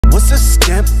What's a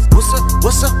skimp? What's a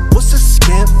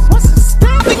skimp? What's a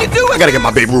skimp? What you do? I gotta get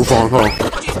my baby roof on. Hold on.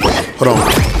 Hold on.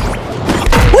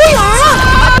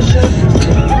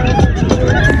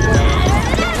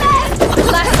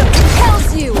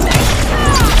 Tells you.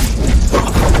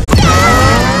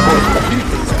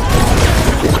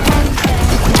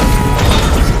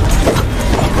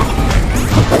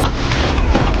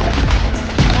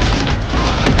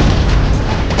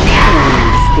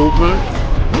 Stupid.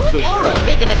 You're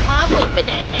making a conflict for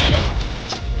that matter.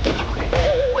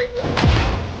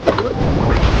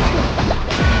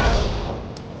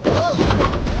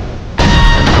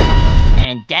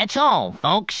 And that's all,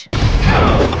 folks.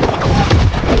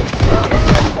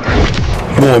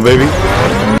 Come on, baby.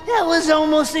 That was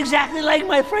almost exactly like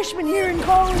my freshman year in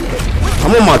college.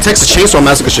 I'm on my Texas Chainsaw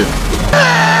Massacre shit.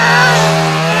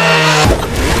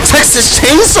 Texas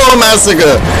Chainsaw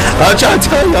Massacre! I'm trying to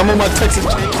tell you, I'm on my Texas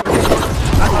Chainsaw.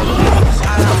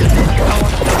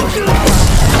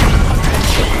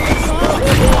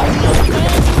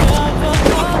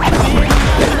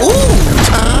 Ooh,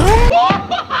 Tom!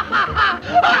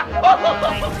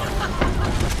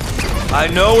 I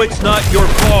know it's not your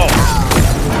fault.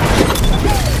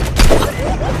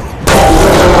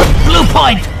 Blue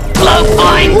point! Blue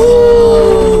point!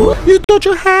 You thought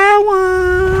you had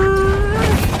one.